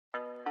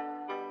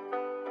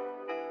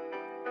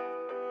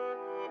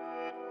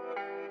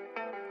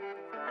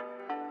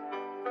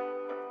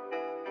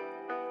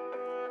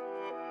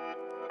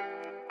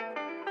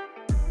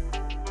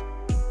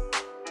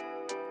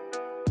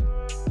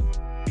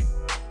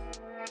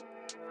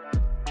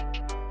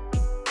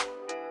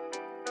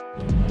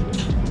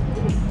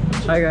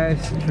Hi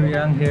guys,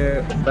 Kyuyang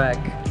here, back,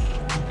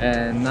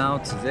 and now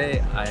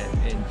today I am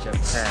in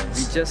Japan.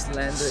 We just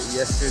landed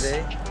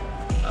yesterday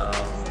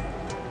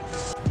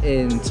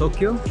in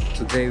Tokyo.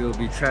 Today we'll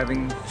be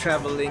traveling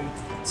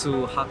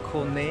to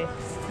Hakone,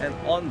 and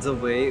on the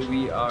way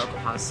we are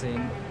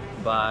passing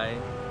by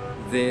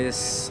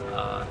this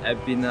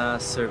Ebina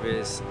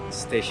Service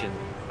Station.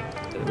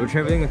 We're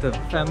traveling with a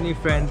family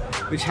friend,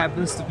 which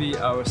happens to be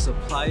our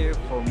supplier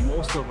for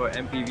most of our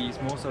MPVs,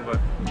 most of our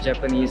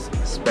Japanese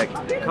spec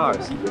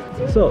cars.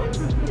 So,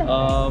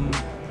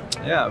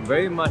 yeah,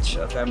 very much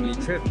a family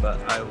trip,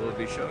 but I will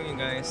be showing you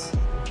guys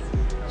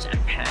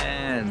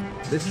Japan.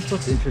 This is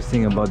what's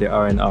interesting about the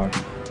RnR,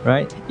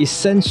 right?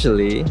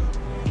 Essentially,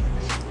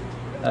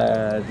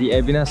 the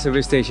Ebina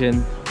Service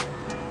Station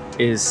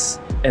is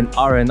an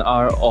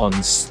RnR on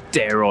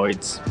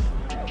steroids.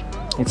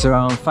 It's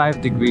around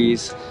 5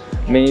 degrees,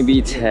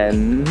 maybe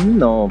 10,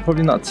 no,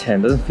 probably not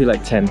 10, doesn't feel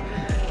like 10.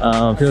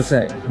 Feels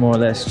like more or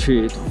less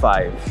 3 to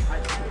 5.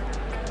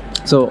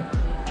 So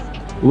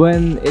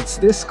when it's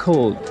this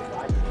cold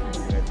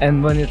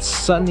and when it's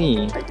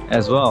sunny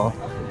as well,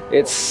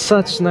 it's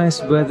such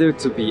nice weather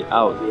to be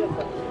out.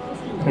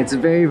 It's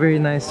very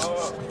nice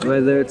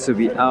weather to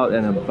be out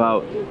and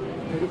about,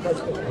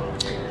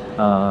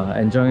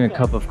 enjoying a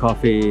cup of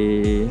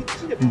coffee,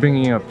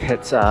 bringing your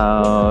pets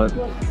out,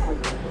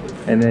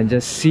 and then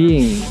just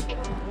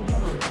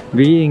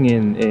being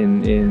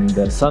in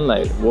the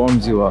sunlight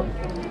warms you up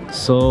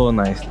so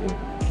nicely.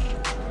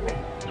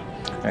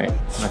 Alright,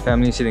 my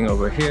family's sitting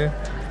over here.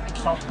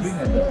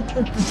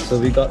 So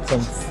we got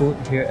some food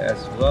here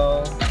as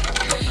well.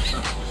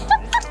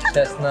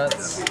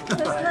 Chestnuts.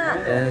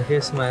 And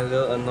here's my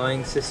little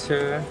annoying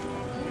sister.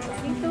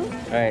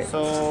 Alright,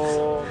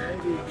 so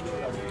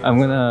I'm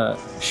gonna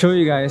show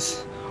you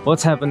guys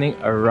what's happening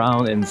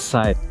around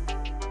inside.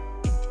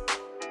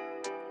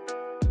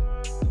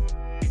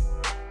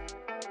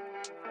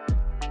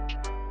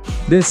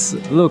 This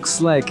looks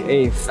like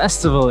a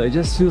festival. It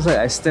just feels like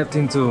I stepped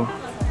into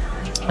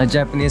a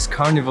Japanese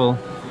carnival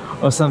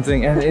or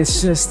something, and it's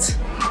just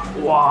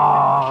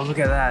wow, look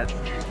at that.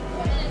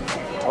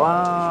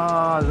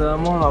 Wow, the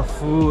amount of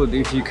food.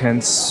 If you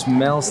can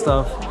smell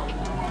stuff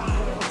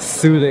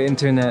through the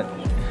internet,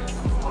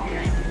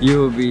 you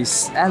will be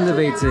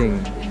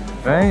salivating,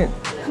 right?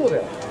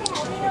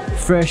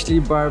 Freshly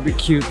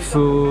barbecued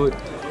food,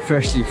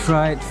 freshly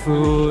fried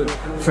food,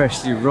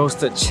 freshly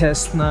roasted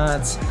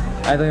chestnuts.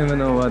 I don't even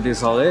know what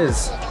this all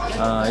is.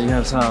 You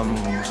have some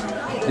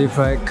deep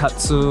fried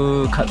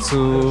katsu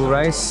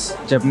rice,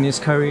 Japanese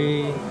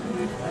curry.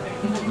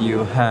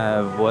 You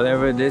have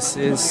whatever this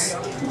is,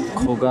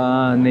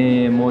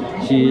 kogane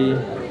mochi,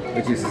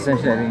 which is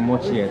essentially I think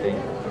mochi, I think.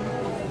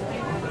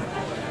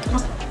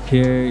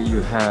 Here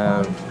you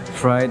have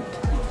fried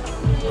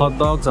hot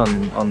dogs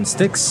on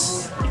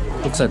sticks.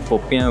 Looks like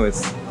popiah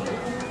with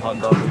hot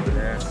dog over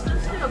there.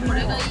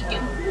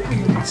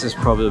 This is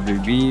probably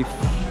beef.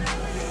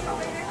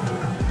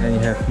 Then you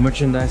have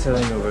merchandise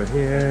selling over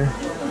here.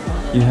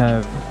 You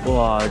have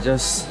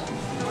just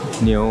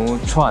牛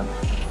串,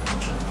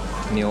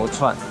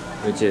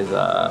 which is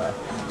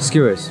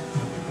skewers.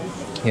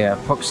 Yeah,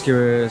 pork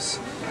skewers,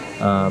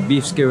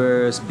 beef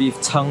skewers, beef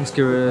tongue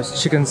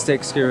skewers, chicken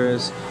steak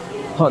skewers,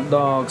 hot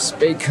dogs,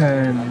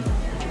 bacon.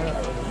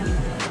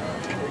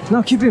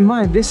 Now keep in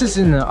mind, this is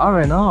in the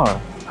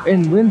RnR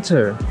in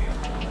winter.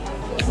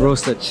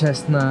 Roasted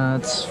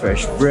chestnuts,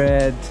 fresh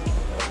bread.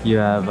 You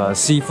have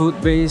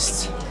seafood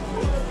based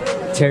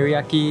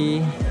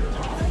teriyaki,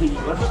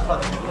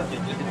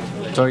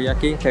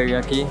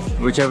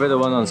 whichever the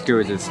one on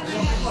skewers is.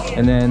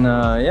 And then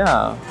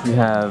yeah, we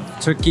have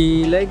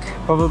turkey leg,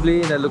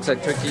 probably, that looks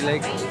like turkey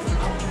leg.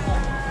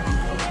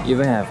 You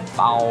even have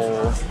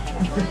bao.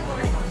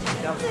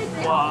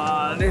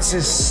 Wow, this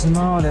is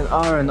not an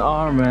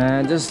RnR,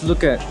 man. Just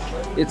look at,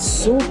 it's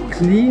so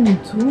clean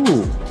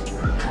too.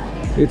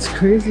 It's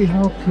crazy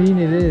how clean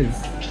it is.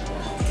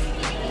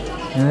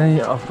 And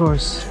then of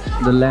course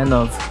the land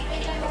of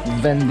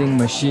vending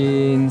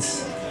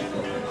machines,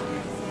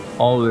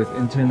 all with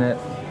internet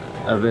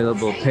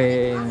available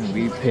pay,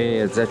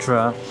 repay,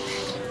 etc.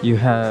 You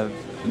have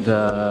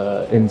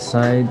the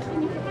inside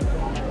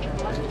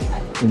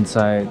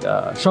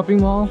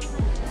shopping mall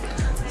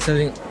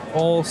selling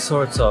all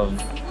sorts of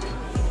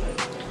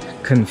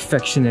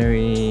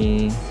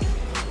confectionery,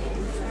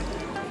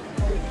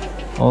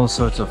 all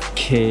sorts of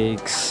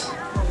cakes.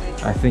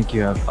 I think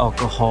you have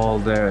alcohol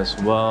there as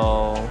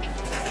well.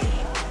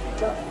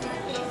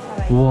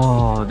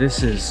 Wow,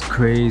 this is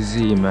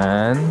crazy,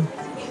 man.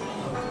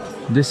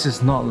 This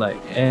is not like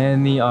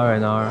any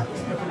RnR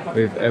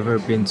we've ever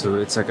been to.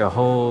 It's like a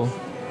whole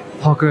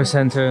hawker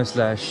center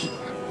slash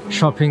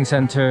shopping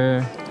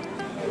center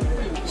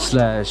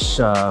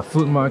slash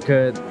food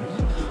market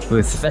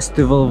with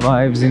festival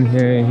vibes in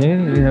here. Here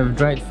you have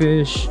dried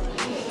fish,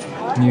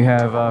 you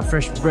have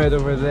fresh bread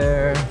over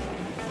there.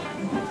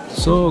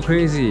 So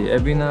crazy.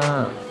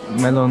 Ebina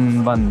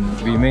melon bun.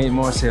 We made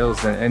more sales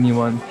than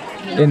anyone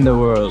in the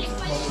world.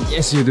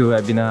 Yes, you do,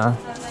 Ebina.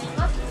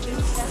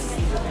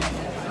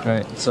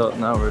 Right, so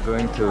now we're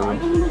going to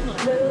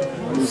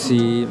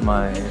see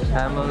my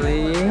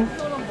family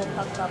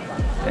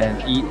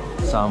and eat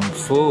some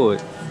food.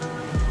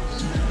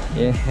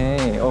 Yeah,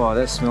 oh,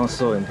 that smells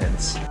so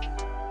intense.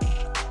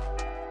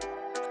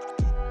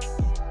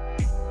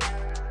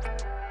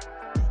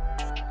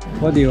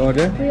 What do you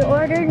order? We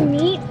ordered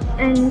meat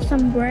and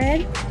some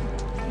bread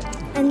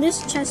and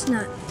this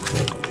chestnut.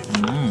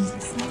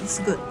 It's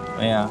good.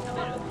 Yeah.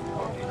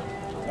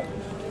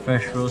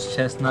 Fresh roast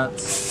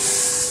chestnuts,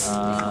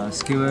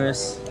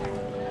 skewers.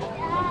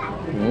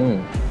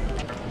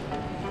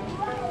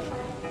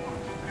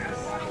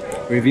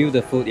 Review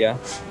the food, yeah?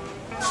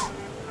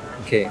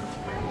 Okay.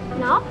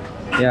 No?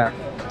 Yeah.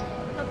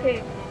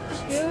 Okay.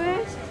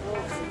 Skewers,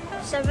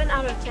 7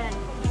 out of 10.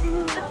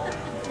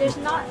 There's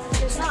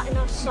not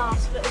enough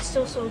sauce, but it's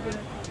still so good.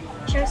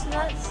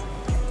 Chestnuts,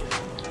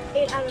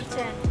 8 out of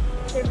 10.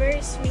 They're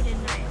very sweet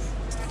and nice.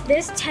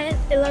 This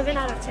 11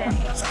 out of 10.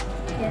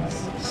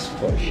 Yes.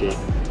 Oh shit.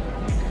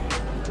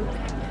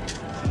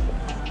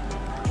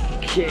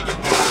 Okay.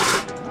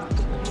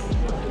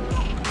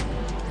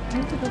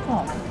 这个不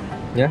好吃，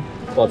 Yeah?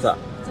 What's up?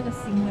 这个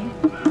腥味。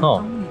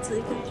 Oh. 你吃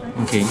一个。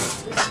 Okay.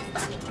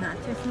 拿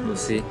这个。 We'll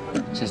see.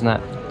 Chestnut.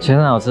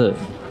 Chestnut 好吃。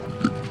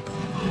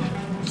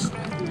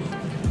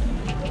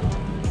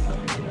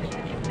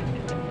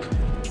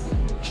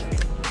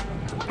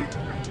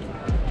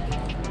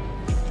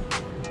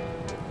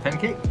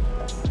Pancake?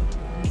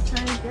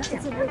 这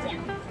次不讲。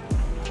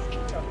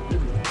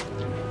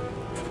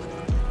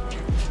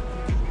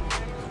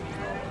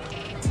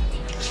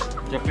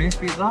 Japanese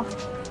pizza?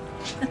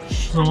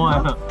 什么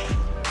玩意儿？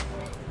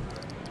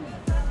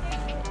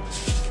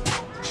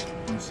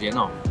很咸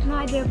哦。 No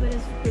idea, but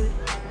it's good.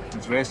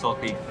 It's very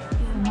salty.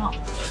 什么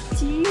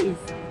 ？cheese。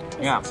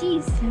 Yeah.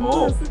 Cheese.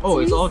 Oh,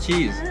 it's all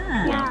cheese.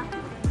 Yeah.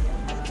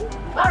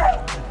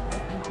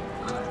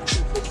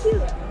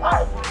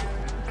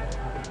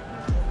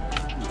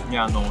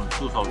 Yeah, no,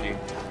 too salty.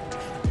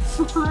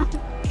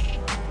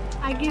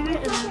 I give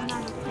it 11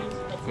 out of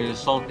 10. It's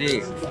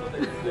salty.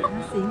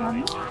 喜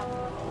欢。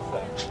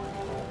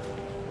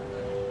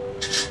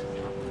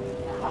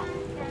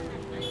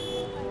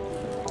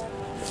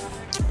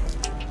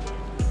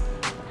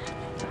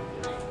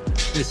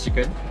 This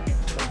chicken.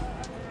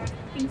 I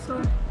think so.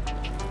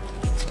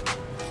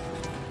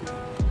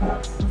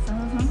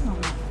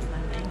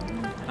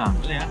 啊，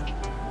这样。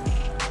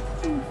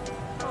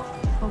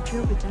 口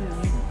Q 比较有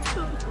味。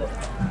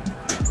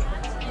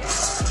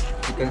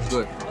 Chicken's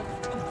good.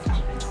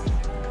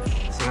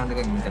 是看这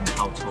个你等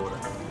超臭的。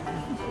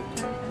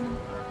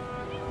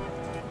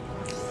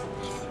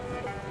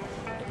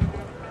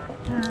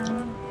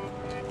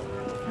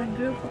它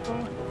grill 不够。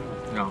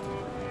 No.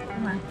 干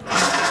嘛？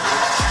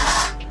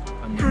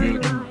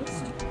 Ungrilled. Nice.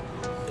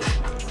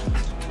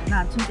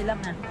 拿出去了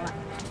吗？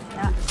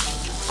好吧。